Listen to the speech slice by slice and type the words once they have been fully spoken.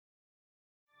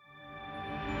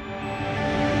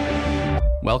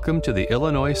Welcome to the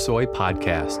Illinois Soy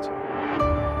Podcast.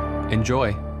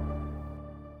 Enjoy.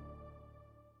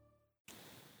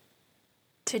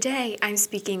 Today, I'm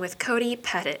speaking with Cody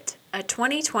Pettit, a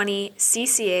 2020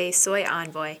 CCA Soy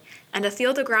Envoy and a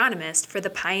field agronomist for the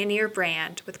Pioneer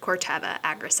brand with Corteva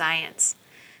Agriscience.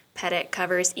 Pettit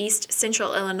covers East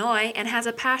Central Illinois and has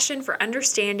a passion for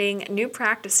understanding new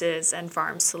practices and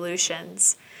farm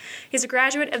solutions. He's a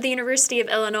graduate of the University of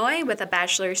Illinois with a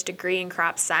bachelor's degree in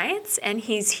crop science, and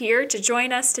he's here to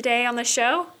join us today on the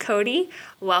show. Cody,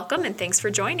 welcome and thanks for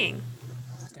joining.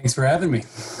 Thanks for having me.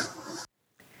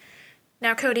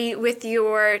 Now, Cody, with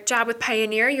your job with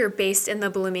Pioneer, you're based in the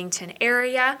Bloomington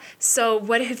area. So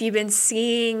what have you been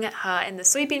seeing in the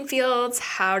soybean fields?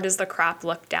 How does the crop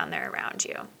look down there around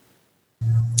you?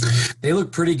 They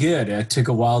look pretty good. It took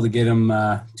a while to get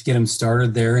them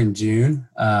started there in June.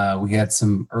 We had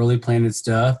some early planted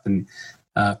stuff and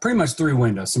pretty much three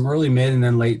windows: some early, mid, and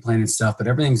then late planted stuff. But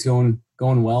everything's going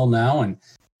well now,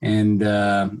 and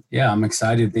I'm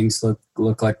excited. Things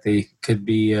look like they could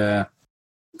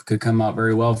come out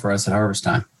very well for us at harvest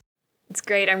time. It's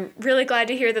great. I'm really glad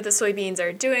to hear that the soybeans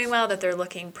are doing well, that they're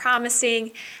looking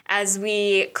promising. As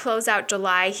we close out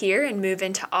July here and move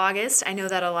into August, I know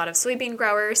that a lot of soybean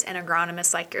growers and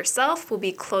agronomists like yourself will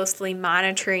be closely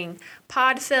monitoring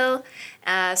pod fill.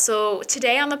 So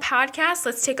today on the podcast,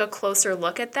 let's take a closer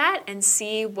look at that and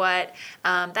see what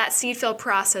that seed fill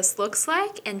process looks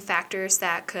like and factors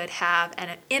that could have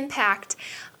an impact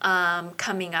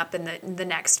coming up in the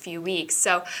next few weeks.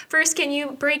 So first, can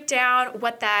you break down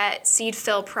what that seed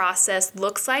fill process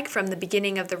looks like from the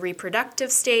beginning of the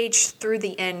reproductive stage through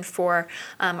the end for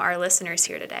our listeners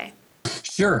here today?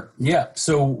 Sure. Yeah.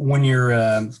 So when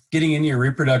you're getting into your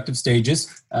reproductive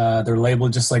stages, they're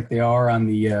labeled just like they are on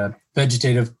the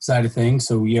vegetative side of things.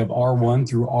 So you have R1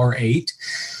 through R8.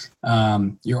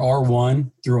 Your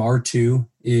R1 through R2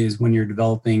 is when you're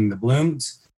developing the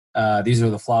blooms. These are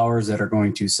the flowers that are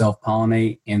going to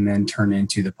self-pollinate and then turn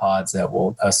into the pods that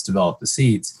will develop the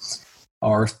seeds.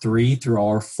 R3 through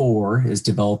R4 is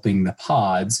developing the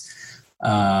pods.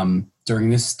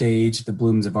 During this stage, the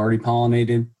blooms have already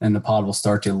pollinated, and the pod will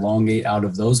start to elongate out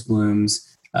of those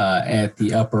blooms at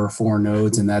the upper four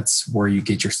nodes, and that's where you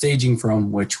get your staging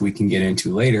from, which we can get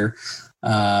into later.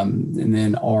 And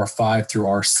then R5 through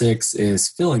R6 is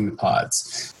filling the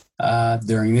pods.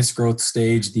 During this growth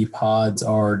stage, the pods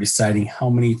are deciding how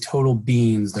many total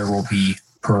beans there will be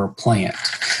per plant.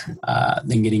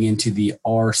 Then getting into the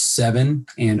R7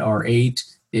 and R8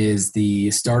 is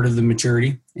the start of the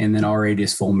maturity, and then R8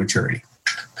 is full maturity.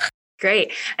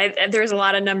 Great. There's a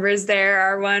lot of numbers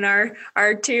there, R1,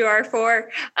 R2, R4.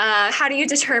 How do you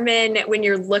determine when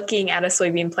you're looking at a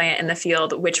soybean plant in the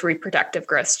field which reproductive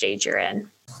growth stage you're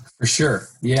in? For sure.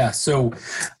 Yeah. So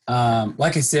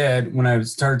like I said, when I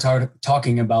started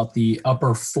talking about the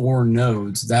upper four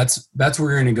nodes, that's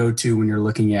where you're going to go to when you're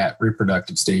looking at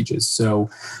reproductive stages. So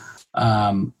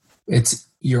it's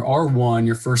your R1,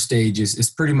 your first stage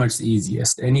is pretty much the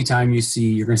easiest. Anytime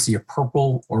you're going to see a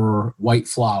purple or white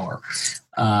flower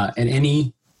at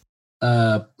any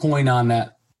point on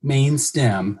that main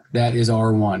stem, that is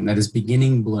R1, that is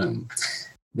beginning bloom.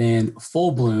 Then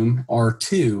full bloom,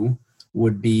 R2,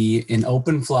 would be an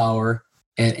open flower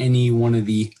at any one of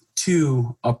the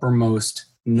two uppermost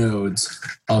nodes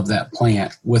of that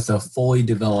plant with a fully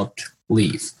developed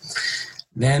leaf.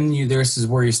 Then this is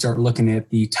where you start looking at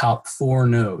the top four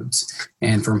nodes.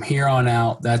 And from here on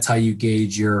out, that's how you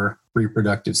gauge your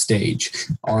reproductive stage.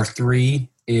 R3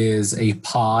 is a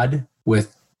pod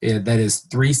that is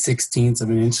 3/16 of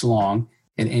an inch long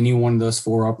at any one of those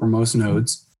four uppermost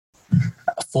nodes.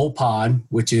 A full pod,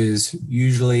 which is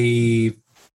usually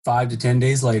 5 to 10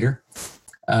 days later,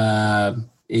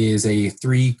 is a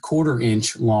 3/4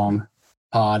 inch long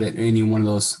pod at any one of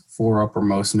those four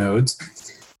uppermost nodes.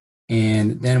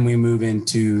 And then we move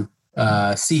into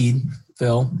seed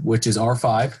fill, which is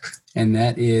R5, and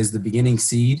that is the beginning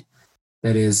seed.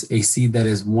 That is a seed that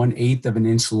is 1/8 of an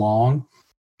inch long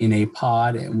in a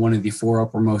pod at one of the four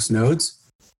uppermost nodes.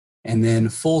 And then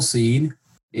full seed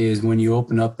is when you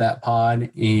open up that pod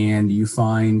and you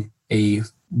find a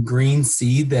green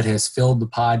seed that has filled the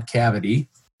pod cavity,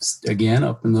 again,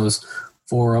 up in those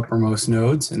four uppermost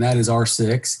nodes, and that is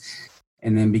R6.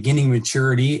 And then beginning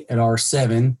maturity at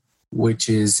R7, which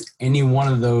is any one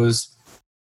of those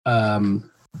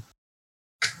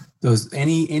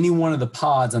any one of the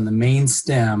pods on the main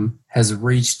stem has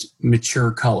reached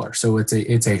mature color. So it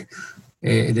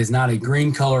is not a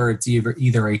green color. It's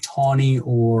either a tawny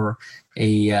or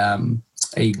a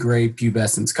gray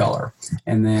pubescence color.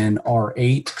 And then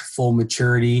R8 full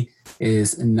maturity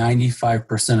is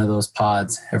 95% of those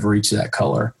pods have reached that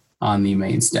color. on the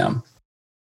main stem.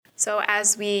 So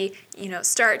as we,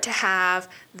 start to have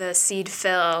the seed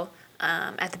fill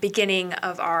at the beginning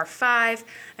of R5,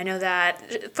 I know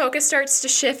that focus starts to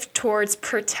shift towards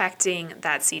protecting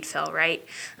that seed fill, right?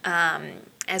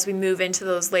 As we move into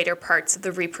those later parts of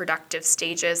the reproductive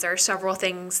stages, there are several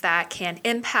things that can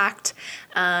impact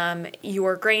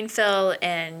your grain fill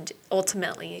and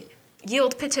ultimately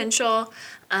yield potential,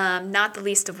 not the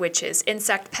least of which is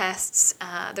insect pests.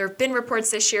 There have been reports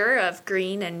this year of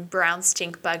green and brown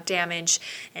stink bug damage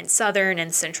in southern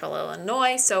and central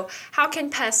Illinois. So how can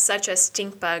pests such as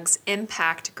stink bugs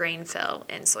impact grain fill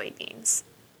in soybeans?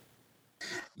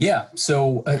 Yeah,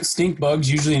 so stink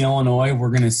bugs, usually in Illinois,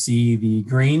 we're going to see the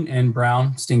green and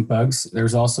brown stink bugs.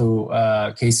 There's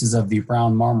also cases of the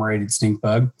brown marmorated stink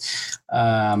bug.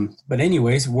 But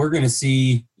anyways, we're going to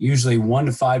see usually 1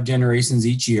 to 5 generations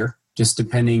each year, just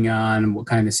depending on what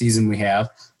kind of season we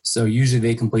have. So usually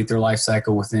they complete their life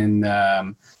cycle within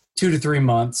 2 to 3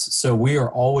 months. So we are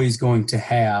always going to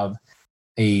have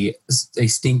a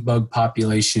stink bug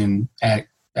population at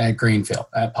grain fill,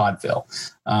 at pod fill.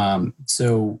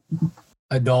 So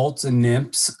adults and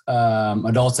nymphs,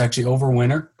 adults actually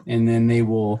overwinter, and then they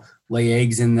will lay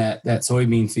eggs in that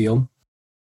soybean field.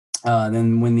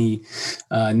 Then when the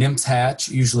nymphs hatch,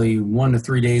 usually 1 to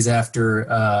 3 days after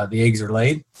the eggs are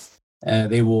laid,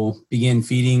 they will begin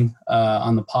feeding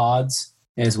on the pods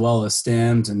as well as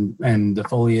stems and the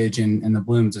foliage and the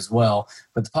blooms as well.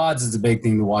 But the pods is a big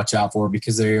thing to watch out for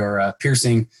because they are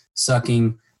piercing,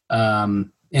 sucking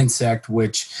insect,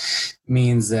 which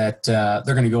means that they're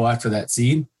going to go after that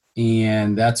seed,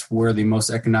 and that's where the most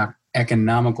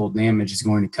economical damage is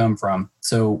going to come from.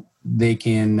 So they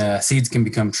can seeds can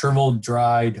become shriveled,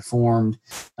 dry, deformed,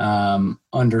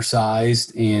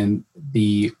 undersized, and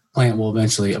the plant will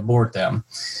eventually abort them.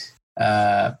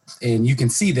 And you can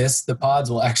see this, the pods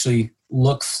will actually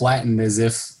look flattened as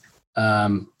if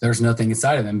there's nothing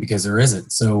inside of them, because there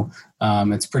isn't. So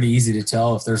it's pretty easy to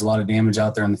tell if there's a lot of damage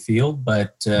out there in the field.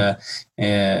 But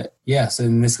yes,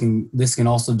 and this can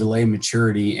also delay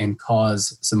maturity and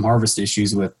cause some harvest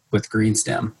issues with green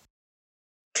stem.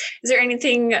 Is there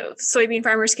anything soybean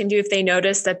farmers can do if they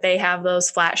notice that they have those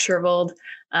flat shriveled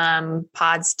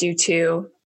pods due to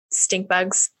stink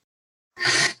bugs?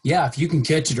 Yeah, if you can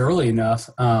catch it early enough,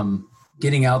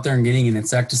 getting out there and getting an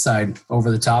insecticide over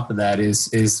the top of that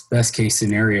is best case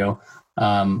scenario.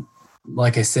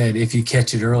 Like I said, if you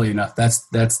catch it early enough,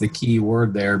 that's the key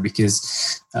word there,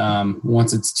 because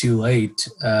once it's too late,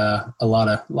 a lot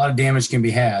of damage can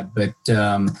be had. But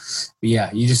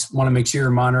yeah, you just want to make sure you're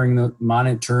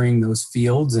monitoring those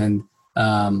fields, and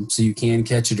so you can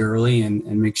catch it early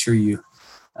and make sure you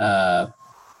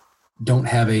don't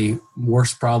have a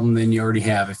worse problem than you already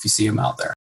have if you see them out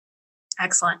there.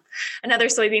 Excellent. Another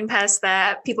soybean pest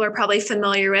that people are probably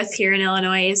familiar with here in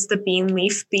Illinois is the bean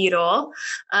leaf beetle.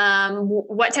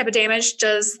 What type of damage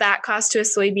does that cause to a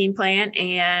soybean plant,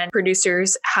 and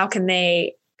producers, how can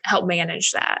they help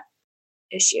manage that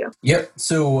issue? Yep.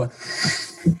 So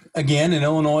again, in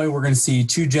Illinois, we're going to see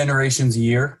 2 generations a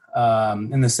year.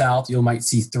 In the South, you might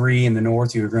see 3. In the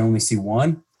North, you're going to only see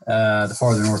 1. The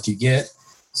farther north you get.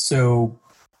 So,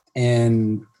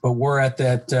 but we're at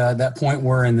that point.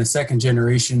 We're in the 2nd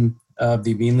generation of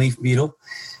the bean leaf beetle,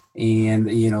 and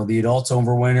the adults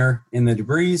overwinter in the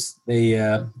debris.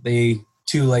 They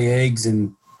too lay eggs,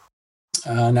 and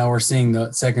now we're seeing the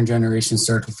 2nd generation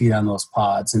start to feed on those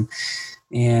pods,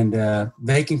 and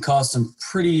they can cause some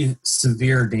pretty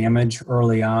severe damage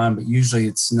early on. But usually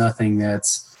it's nothing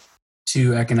that's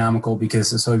too economical, because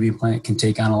the soybean plant can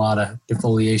take on a lot of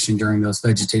defoliation during those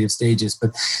vegetative stages.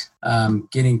 But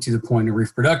getting to the point of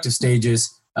reproductive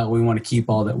stages, we want to keep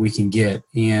all that we can get.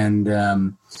 And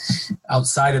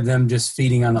outside of them just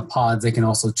feeding on the pods, they can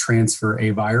also transfer a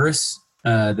virus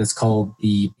that's called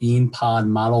the bean pod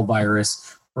mottle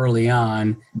virus early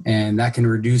on, and that can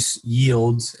reduce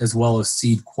yields as well as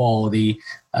seed quality.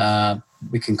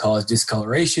 We can cause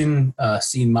discoloration,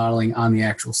 seed mottling on the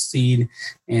actual seed,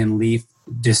 and leaf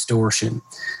distortion.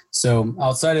 So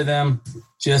outside of them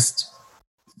just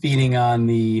feeding on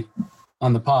the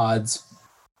pods,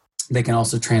 they can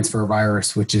also transfer a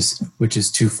virus, which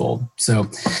is twofold. So,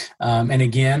 and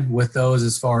again, with those,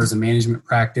 as far as a management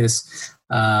practice,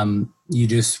 you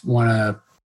just want to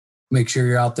make sure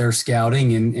you're out there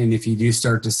scouting, and if you do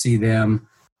start to see them,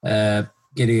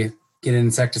 get an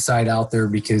insecticide out there,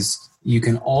 because you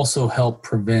can also help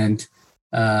prevent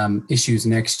issues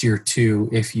next year too.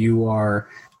 If you are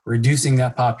reducing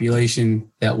that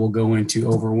population, that will go into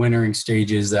overwintering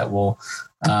stages that will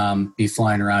be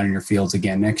flying around in your fields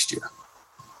again next year.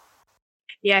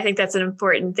 Yeah, I think that's an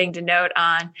important thing to note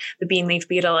on the bean leaf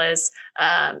beetle is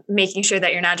making sure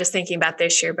that you're not just thinking about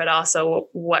this year, but also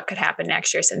what could happen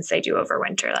next year since they do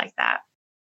overwinter like that.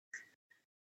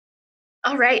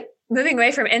 All right, moving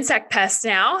away from insect pests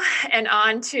now and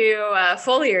on to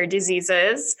foliar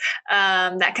diseases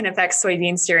that can affect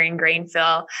soybeans during grain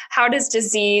fill. How does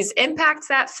disease impact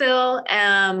that fill?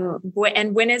 And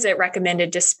when is it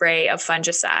recommended to spray a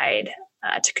fungicide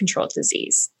to control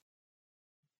disease?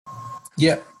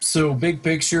 Yep. So big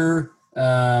picture,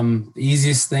 the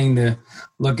easiest thing to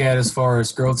look at as far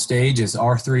as growth stage is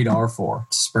R3 to R4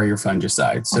 to spray your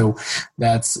fungicide. So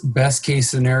that's best case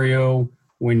scenario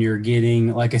when you're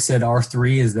getting, like I said,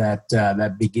 R3 is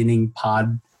that beginning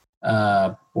pod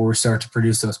where we start to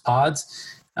produce those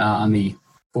pods on the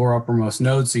 4 uppermost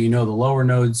nodes. So the lower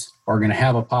nodes are going to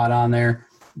have a pod on there.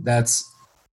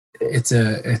 It's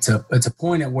a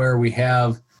point at where we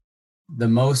have the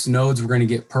most nodes we're going to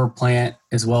get per plant,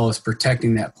 as well as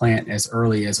protecting that plant as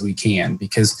early as we can,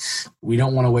 because we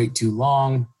don't want to wait too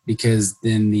long, because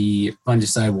then the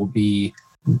fungicide would be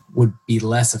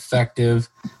less effective,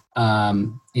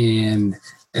 and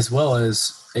as well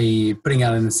as putting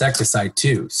out an insecticide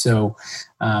too. So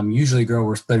usually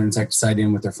growers put an insecticide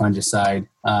in with their fungicide,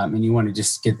 and you want to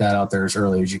just get that out there as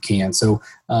early as you can. So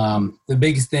the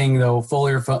biggest thing though,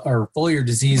 foliar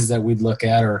diseases that we'd look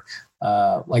at are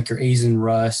like your Asian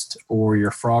rust or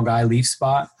your frog eye leaf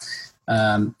spot.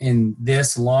 And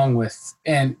this, along with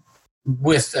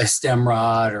a stem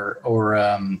rot or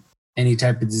any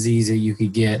type of disease that you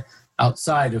could get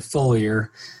outside of foliar,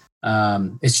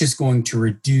 it's just going to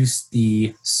reduce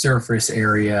the surface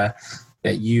area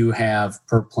that you have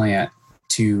per plant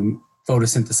to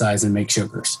photosynthesize and make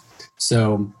sugars.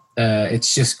 So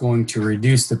it's just going to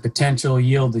reduce the potential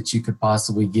yield that you could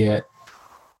possibly get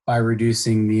by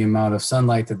reducing the amount of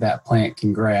sunlight that plant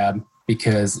can grab,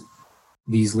 because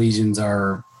these lesions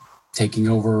are taking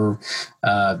over,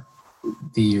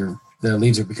 the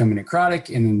leaves are becoming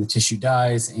necrotic, and then the tissue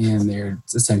dies, and they're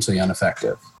essentially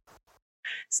ineffective.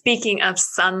 Speaking of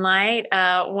sunlight,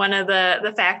 one of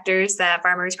the factors that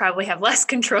farmers probably have less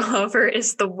control over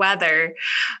is the weather.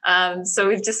 So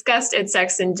we've discussed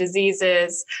insects and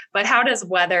diseases, but how does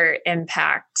weather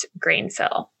impact grain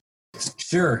fill?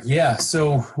 Sure. Yeah.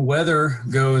 So weather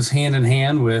goes hand in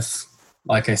hand with,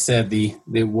 like I said, the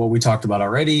what we talked about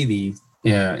already, the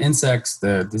insects,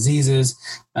 the diseases,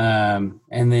 and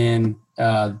then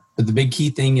but the big key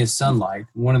thing is sunlight.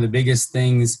 One of the biggest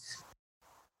things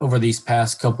over these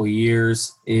past couple of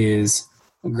years is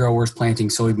growers planting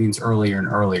soybeans earlier and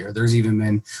earlier. There's even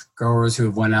been growers who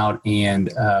have went out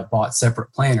and bought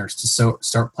separate planters to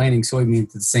start planting soybeans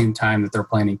at the same time that they're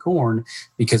planting corn,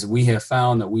 because we have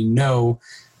found that we know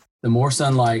the more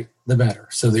sunlight, the better.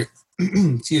 So the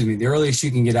earliest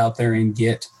you can get out there and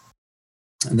get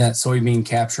that soybean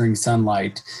capturing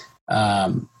sunlight,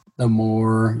 the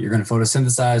more you're going to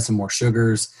photosynthesize, the more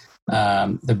sugars,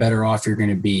 the better off you're going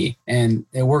to be. And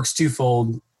it works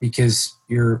twofold, because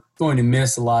you're going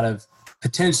to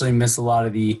potentially miss a lot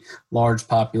of the large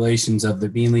populations of the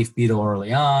bean leaf beetle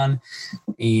early on,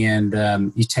 and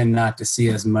you tend not to see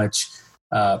as much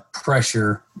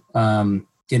pressure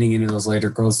getting into those later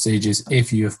growth stages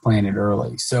if you have planted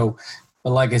early. So,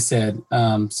 but like I said,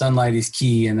 sunlight is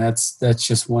key, and that's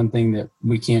just one thing that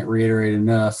we can't reiterate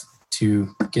enough,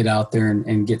 to get out there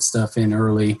and get stuff in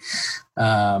early,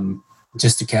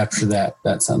 just to capture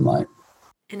that sunlight.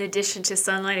 In addition to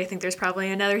sunlight, I think there's probably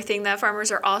another thing that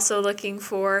farmers are also looking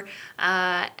for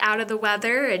out of the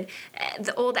weather. And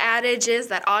the old adage is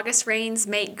that August rains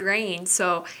make grain.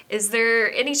 So is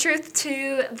there any truth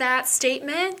to that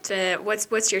statement?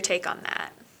 What's your take on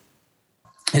that?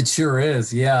 It sure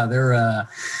is. Yeah.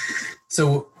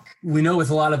 So we know with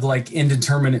a lot of like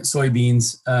indeterminate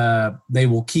soybeans, they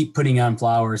will keep putting on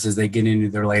flowers as they get into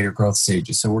their later growth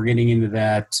stages. So we're getting into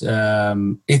that.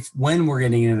 When we're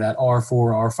getting into that R4,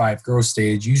 R5 growth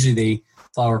stage, usually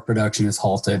flower production is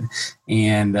halted,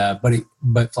 and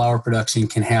but flower production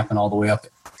can happen all the way up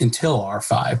until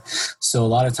R5. So a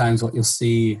lot of times, what you'll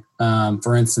see,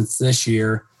 for instance, this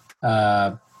year,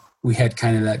 we had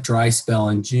kind of that dry spell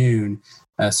in June.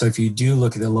 So if you do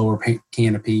look at the lower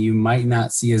canopy, you might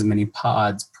not see as many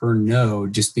pods per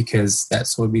node, just because that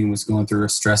soybean was going through a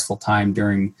stressful time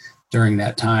during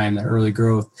that time, that early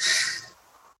growth.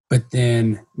 But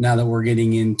then now that we're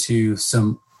getting into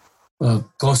some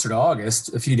closer to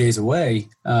August, a few days away,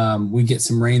 we get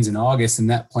some rains in August, and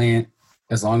that plant,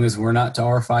 as long as we're not to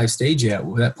R5 stage yet,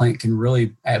 that plant can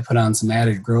really put on some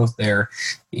added growth there.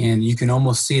 And you can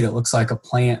almost see it. It looks like a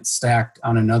plant stacked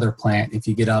on another plant. If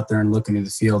you get out there and look into the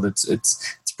field,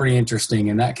 it's pretty interesting.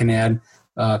 And that can add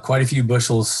quite a few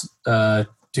bushels to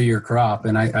your crop.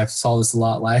 And I saw this a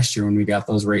lot last year when we got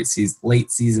those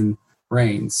late season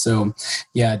rains. So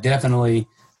yeah, definitely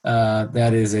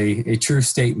that is a true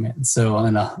statement. So,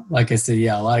 and like I said,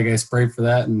 yeah, a lot of guys pray for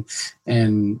that and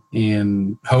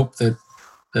hope that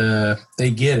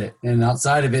they get it. And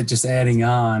outside of it, just adding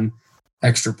on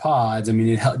extra pods, I mean,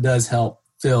 it does help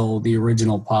fill the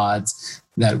original pods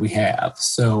that we have.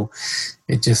 So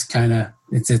it just kind of,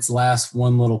 it's its last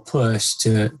one little push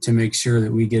to make sure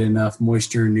that we get enough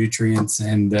moisture and nutrients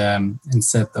and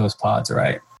set those pods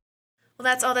right. Well,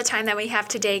 that's all the time that we have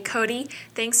today, Cody.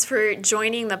 Thanks for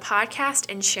joining the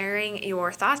podcast and sharing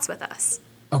your thoughts with us.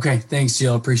 Okay. Thanks,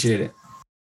 Jill. Appreciate it.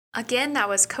 Again, that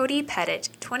was Cody Pettit,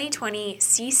 2020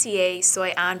 CCA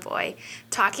Soy Envoy,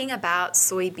 talking about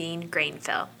soybean grain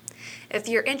fill. If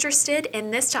you're interested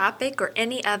in this topic or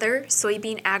any other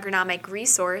soybean agronomic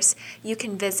resource, you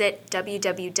can visit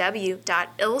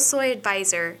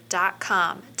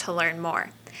www.ilsoyadvisor.com to learn more.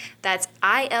 That's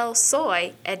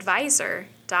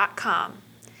ilsoyadvisor.com.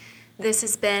 This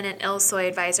has been an IlSoy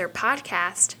Advisor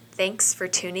podcast. Thanks for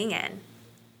tuning in.